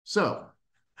So,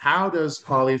 how does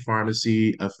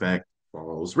polypharmacy affect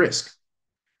falls risk?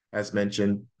 As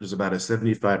mentioned, there's about a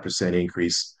 75%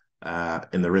 increase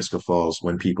in the risk of falls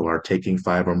when people are taking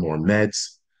five or more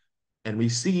meds. And we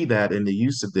see that in the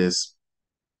use of this,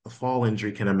 a fall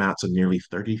injury can amount to nearly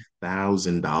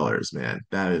 $30,000, man.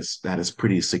 That is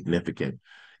pretty significant.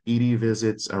 ED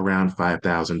visits around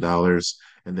 $5,000,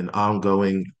 and then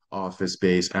ongoing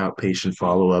office-based outpatient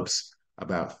follow-ups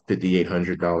about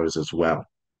 $5,800 as well.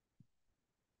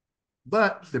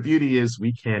 But the beauty is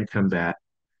we can combat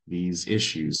these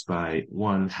issues by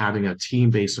one, having a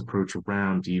team-based approach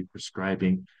around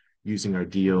prescribing, using our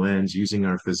DONs, using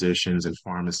our physicians and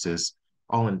pharmacists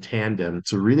all in tandem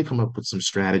to really come up with some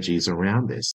strategies around this.